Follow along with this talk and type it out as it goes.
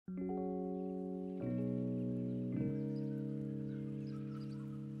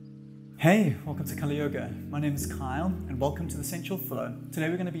Hey, welcome to Color Yoga. My name is Kyle and welcome to the Sensual Flow. Today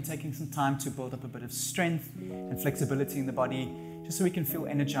we're going to be taking some time to build up a bit of strength and flexibility in the body just so we can feel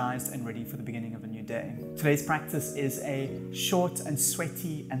energized and ready for the beginning of a new day. Today's practice is a short and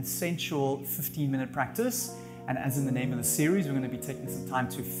sweaty and sensual 15-minute practice. And as in the name of the series, we're going to be taking some time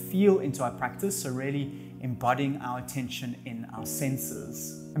to feel into our practice, so really embodying our attention in our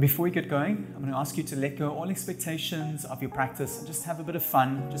senses. And before we get going, I'm going to ask you to let go all expectations of your practice and just have a bit of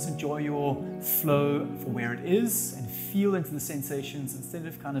fun. Just enjoy your flow for where it is and feel into the sensations instead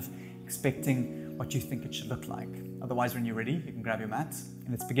of kind of expecting what you think it should look like. Otherwise, when you're ready, you can grab your mat and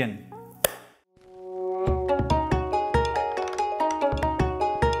let's begin.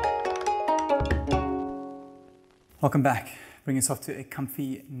 Welcome back. Bring yourself to a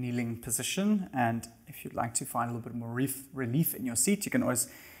comfy kneeling position, and if you'd like to find a little bit more relief in your seat, you can always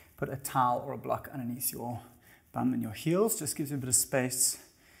put a towel or a block underneath your bum and your heels. Just gives you a bit of space,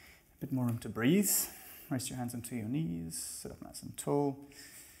 a bit more room to breathe. Rest your hands onto your knees, sit up nice and tall.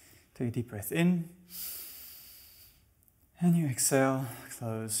 Take a deep breath in, and you exhale,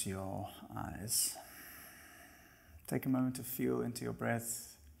 close your eyes. Take a moment to feel into your breath.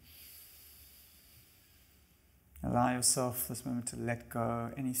 Allow yourself this moment to let go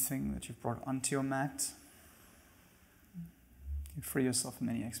anything that you've brought onto your mat. You free yourself from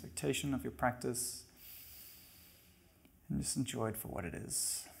any expectation of your practice and just enjoy it for what it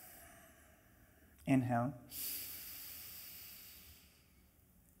is. Inhale.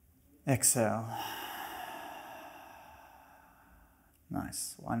 Exhale.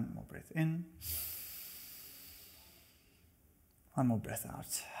 Nice. One more breath in. One more breath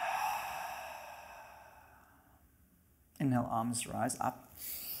out. Inhale, arms rise up.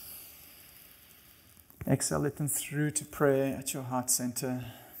 Exhale, let them through to prayer at your heart center.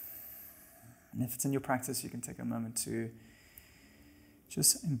 And if it's in your practice, you can take a moment to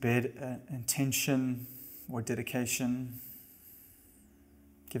just embed an intention or dedication,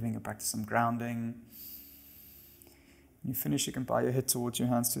 giving your practice some grounding. When you finish, you can bow your head towards your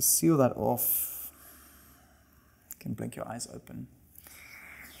hands to seal that off. You can blink your eyes open.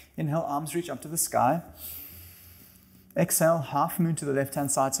 Inhale, arms reach up to the sky. Exhale, half moon to the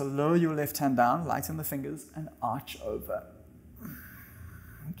left-hand side, so lower your left hand down, lighten the fingers, and arch over.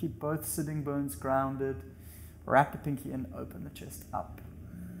 Keep both sitting bones grounded. Wrap the pinky in, open the chest up.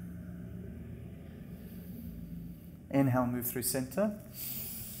 Inhale, move through center.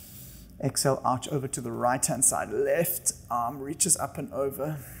 Exhale, arch over to the right-hand side. Left arm reaches up and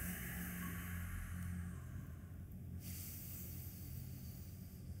over.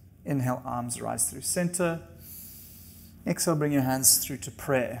 Inhale, arms rise through center. Exhale, bring your hands through to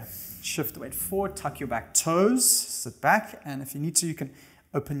prayer. Shift the weight forward, tuck your back toes, sit back, and if you need to, you can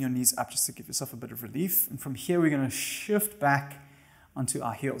open your knees up just to give yourself a bit of relief. And from here, we're going to shift back onto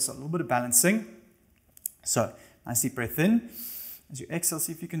our heels. So a little bit of balancing. So, nice deep breath in. As you exhale,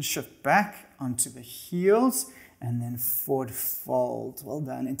 see if you can shift back onto the heels and then forward fold. Well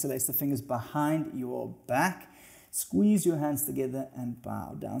done. Interlace the fingers behind your back. Squeeze your hands together and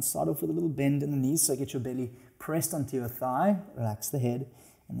bow down. Start off with a little bend in the knees, so get your belly pressed onto your thigh. Relax the head,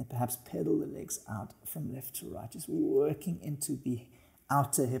 and then perhaps pedal the legs out from left to right. Just working into the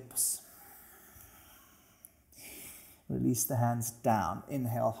outer hips. Release the hands down.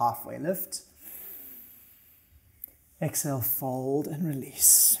 Inhale, halfway lift. Exhale, fold and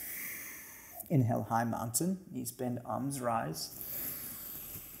release. Inhale, high mountain. Knees bend, arms rise.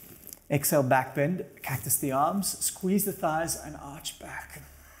 Exhale, back bend, cactus the arms, squeeze the thighs and arch back.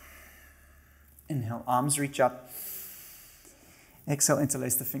 Inhale, arms reach up. Exhale,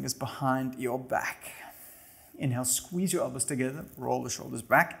 interlace the fingers behind your back. Inhale, squeeze your elbows together, roll the shoulders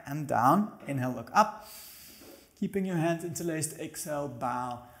back and down. Inhale, look up. Keeping your hands interlaced, exhale,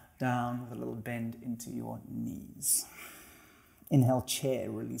 bow down with a little bend into your knees. Inhale, chair,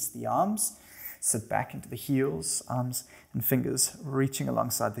 release the arms. Sit back into the heels, arms and fingers reaching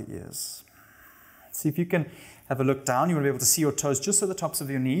alongside the ears. See if you can have a look down. You will be able to see your toes just at the tops of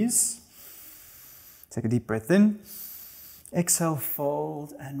your knees. Take a deep breath in. Exhale,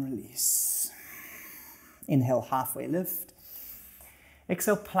 fold and release. Inhale, halfway lift.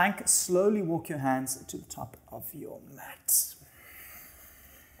 Exhale, plank. Slowly walk your hands to the top of your mat.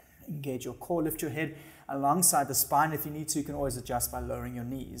 Engage your core. Lift your head alongside the spine. If you need to, you can always adjust by lowering your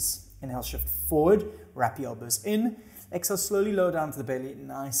knees. Inhale, shift forward, wrap your elbows in. Exhale, slowly lower down to the belly,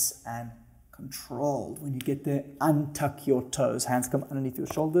 nice and controlled. When you get there, untuck your toes. Hands come underneath your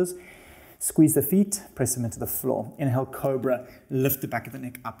shoulders. Squeeze the feet, press them into the floor. Inhale, cobra, lift the back of the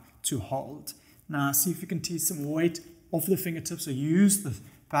neck up to hold. Now, see if you can tease some weight off the fingertips. So use the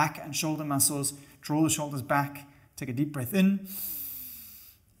back and shoulder muscles. Draw the shoulders back. Take a deep breath in.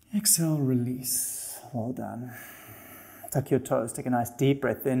 Exhale, release. Well done. Tuck your toes. Take a nice deep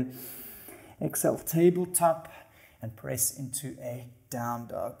breath in. Exhale, tabletop, and press into a down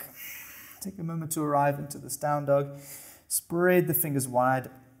dog. Take a moment to arrive into this down dog. Spread the fingers wide.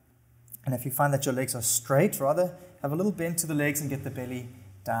 And if you find that your legs are straight, rather have a little bend to the legs and get the belly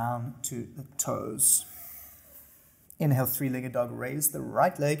down to the toes. Inhale, three-legged dog. Raise the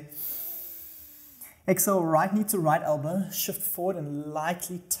right leg. Exhale, right knee to right elbow. Shift forward and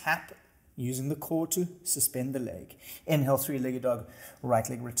lightly tap using the core to suspend the leg. Inhale, three-legged dog. Right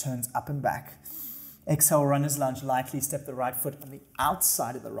leg returns up and back. Exhale, runner's lunge. Lightly step the right foot on the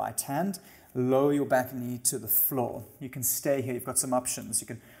outside of the right hand. Lower your back knee to the floor. You can stay here. You've got some options. You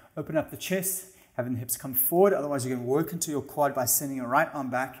can open up the chest, having the hips come forward. Otherwise, you can work into your quad by sending your right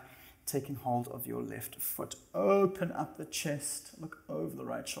arm back, taking hold of your left foot. Open up the chest. Look over the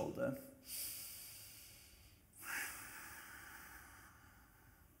right shoulder.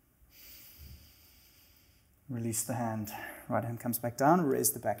 Release the hand. Right hand comes back down.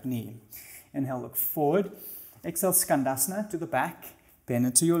 Raise the back knee. Inhale, look forward. Exhale, skandasana to the back. Bend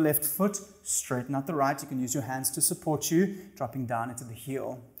into your left foot. Straighten out the right. You can use your hands to support you, dropping down into the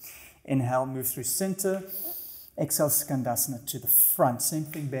heel. Inhale, move through center. Exhale, skandasana to the front. Same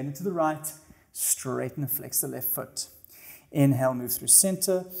thing, bend into the right. Straighten and flex the left foot. Inhale, move through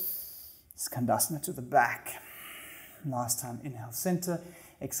center. Skandasana to the back. Last time, inhale, center.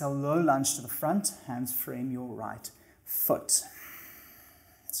 Exhale, low lunge to the front. Hands frame your right foot.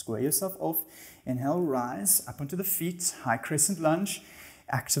 Square yourself off. Inhale, rise up onto the feet. High crescent lunge.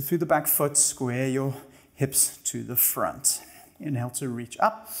 Active through the back foot. Square your hips to the front. Inhale to reach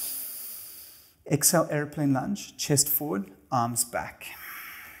up. Exhale, airplane lunge. Chest forward, arms back.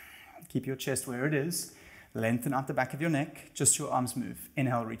 Keep your chest where it is. Lengthen out the back of your neck. Just your arms move.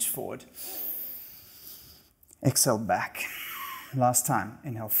 Inhale, reach forward. Exhale, back. Last time.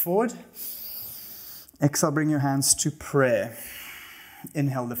 Inhale, forward. Exhale, bring your hands to prayer.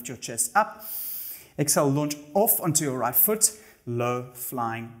 Inhale, lift your chest up. Exhale, launch off onto your right foot. Low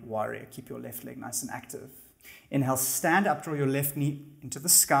flying warrior. Keep your left leg nice and active. Inhale, stand up, draw your left knee into the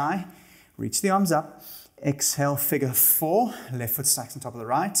sky. Reach the arms up. Exhale, figure four. Left foot stacks on top of the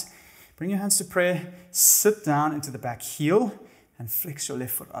right. Bring your hands to prayer. Sit down into the back heel and flex your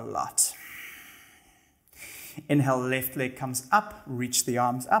left foot a lot. Inhale, left leg comes up. Reach the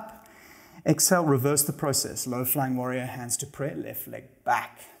arms up. Exhale, reverse the process. Low flying warrior, hands to prayer, left leg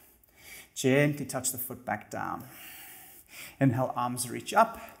back. Gently touch the foot back down. Inhale, arms reach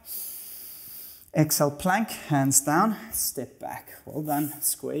up. Exhale, plank, hands down, step back. Well done.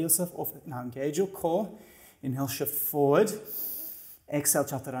 Square yourself off. Now engage your core. Inhale, shift forward. Exhale,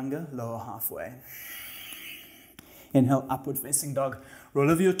 chaturanga, lower halfway. Inhale, upward facing dog. Roll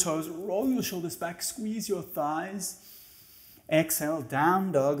over your toes, roll your shoulders back, squeeze your thighs. Exhale,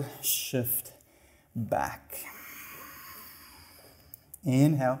 down dog, shift back.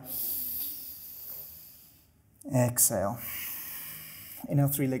 Inhale. Exhale. Inhale,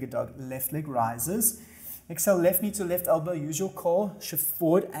 three-legged dog. Left leg rises. Exhale, left knee to left elbow. Use your core. Shift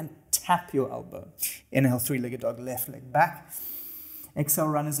forward and tap your elbow. Inhale, three-legged dog. Left leg back. Exhale,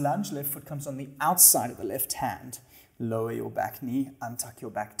 runner's lunge. Left foot comes on the outside of the left hand. Lower your back knee. Untuck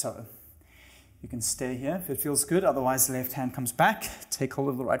your back toe. You can stay here if it feels good. Otherwise, the left hand comes back. Take hold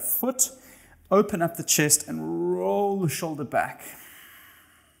of the right foot. Open up the chest and roll the shoulder back.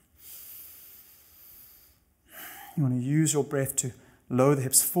 You want to use your breath to lower the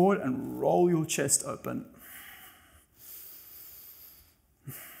hips forward and roll your chest open.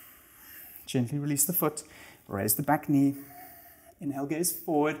 Gently release the foot. Raise the back knee. Inhale, gaze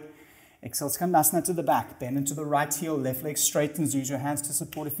forward. Exhale, skandasana to the back. Bend into the right heel. Left leg straightens. Use your hands to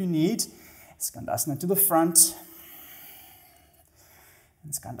support if you need. Skandasana to the front.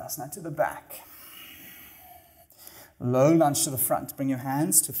 And skandasana to the back. Low lunge to the front. Bring your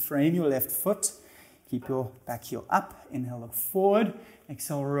hands to frame your left foot. Keep your back heel up. Inhale, look forward.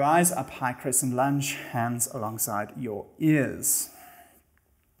 Exhale, rise up, high crescent lunge. Hands alongside your ears.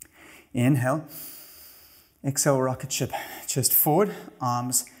 Inhale. Exhale, rocket ship. Chest forward,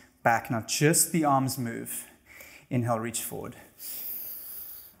 arms back. Now just the arms move. Inhale, reach forward.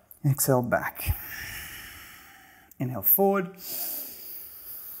 Exhale, back. Inhale, forward.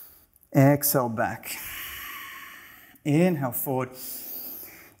 Exhale, back. Inhale, forward.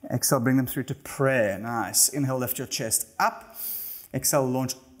 Exhale, bring them through to prayer. Nice. Inhale, lift your chest up. Exhale,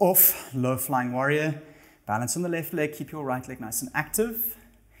 launch off, low flying warrior. Balance on the left leg. Keep your right leg nice and active.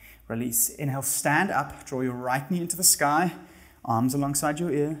 Release. Inhale, stand up. Draw your right knee into the sky. Arms alongside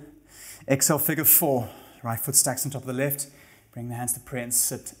your ear. Exhale, figure four. Right foot stacks on top of the left. Bring the hands to prayer and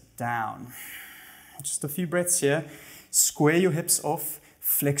sit down. Just a few breaths here. Square your hips off.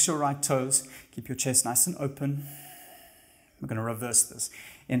 Flex your right toes. Keep your chest nice and open. We're going to reverse this.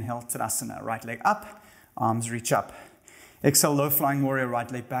 Inhale, Tadasana. Right leg up. Arms reach up. Exhale, low flying warrior.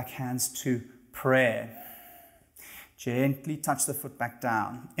 Right leg back. Hands to prayer. Gently touch the foot back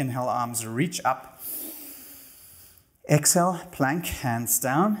down. Inhale, arms reach up. Exhale, plank. Hands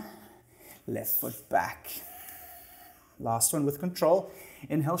down. Left foot back. Last one with control.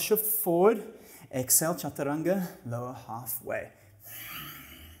 Inhale, shift forward. Exhale, chaturanga, lower halfway.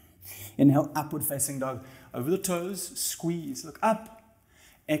 Inhale, upward facing dog. Over the toes, squeeze, look up.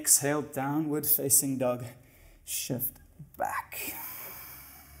 Exhale, downward facing dog. Shift back.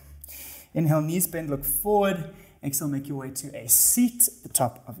 Inhale, knees bend, look forward. Exhale, make your way to a seat at the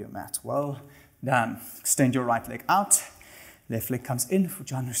top of your mat. Well done. Extend your right leg out. Left leg comes in for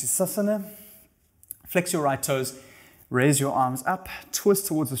Janushisasana. Flex your right toes. Raise your arms up. Twist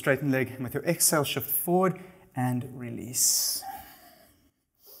towards the straightened leg. And with your exhale, shift forward and release.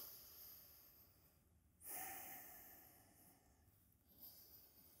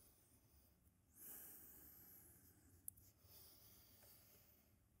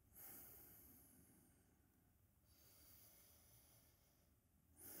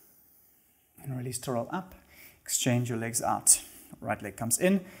 And release to roll up. Exchange your legs out. Right leg comes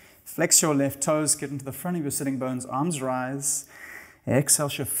in. Flex your left toes. Get into the front of your sitting bones. Arms rise. Exhale,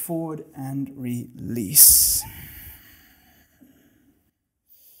 shift forward and release.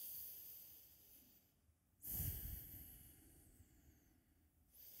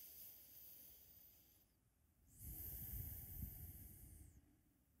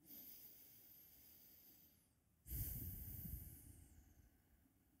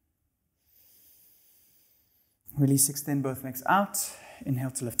 Release, extend both legs out. Inhale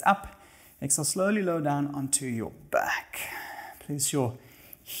to lift up. Exhale, slowly lower down onto your back. Place your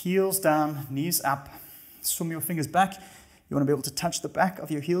heels down, knees up. Swim your fingers back. You want to be able to touch the back of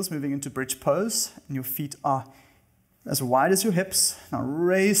your heels, moving into bridge pose. And your feet are as wide as your hips. Now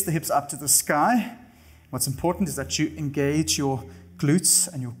raise the hips up to the sky. What's important is that you engage your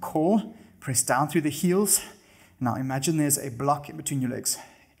glutes and your core. Press down through the heels. Now imagine there's a block in between your legs.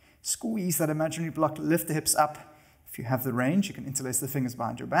 Squeeze that imaginary block, lift the hips up. If you have the range, you can interlace the fingers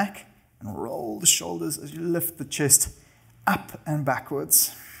behind your back and roll the shoulders as you lift the chest up and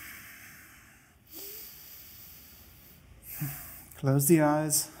backwards. Close the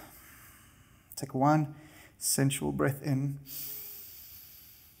eyes. Take one sensual breath in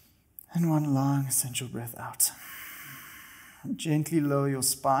and one long sensual breath out. Gently lower your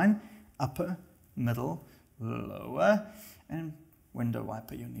spine, upper, middle, lower, and window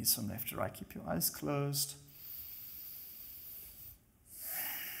wiper your knees from left to right. Keep your eyes closed.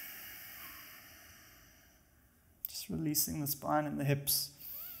 Just releasing the spine and the hips.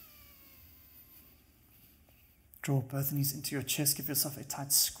 Draw both knees into your chest. Give yourself a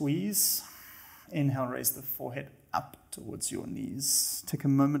tight squeeze. Inhale, raise the forehead up towards your knees. Take a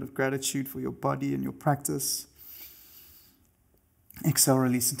moment of gratitude for your body and your practice. Exhale,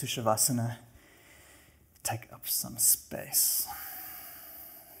 release into Shavasana. Take up some space.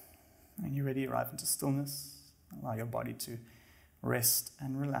 When you're ready, arrive into stillness. Allow your body to rest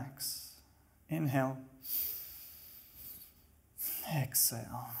and relax. Inhale.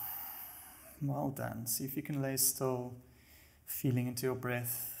 Exhale. Well done. See if you can lay still, feeling into your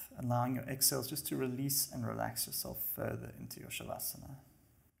breath, allowing your exhales just to release and relax yourself further into your Shavasana.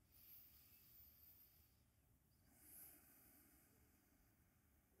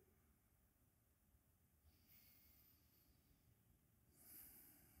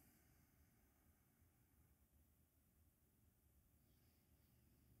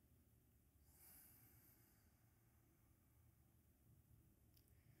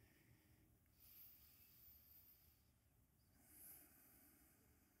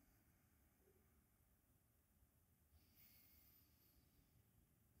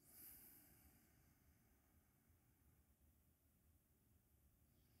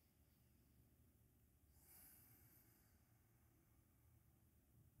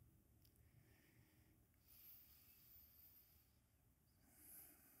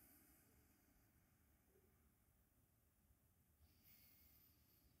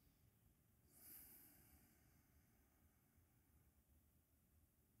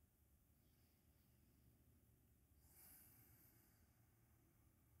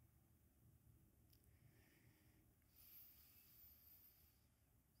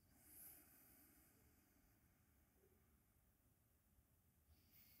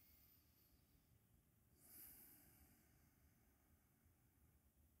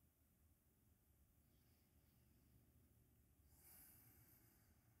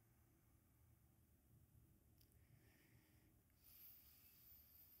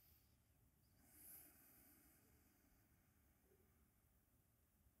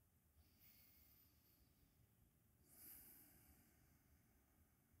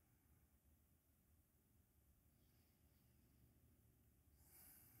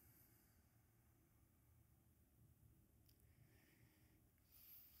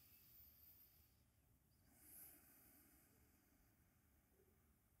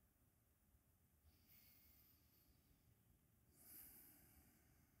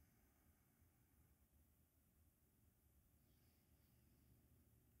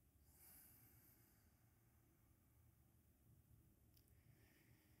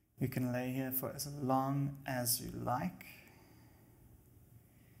 You can lay here for as long as you like.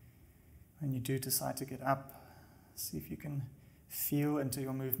 When you do decide to get up, see if you can feel into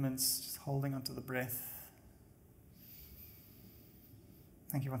your movements, just holding onto the breath.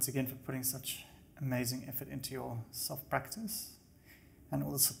 Thank you once again for putting such amazing effort into your self-practice and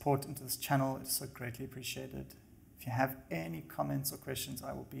all the support into this channel. It's so greatly appreciated. If you have any comments or questions,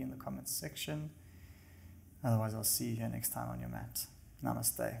 I will be in the comments section. Otherwise, I'll see you here next time on your mat.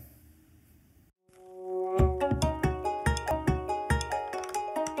 Namaste.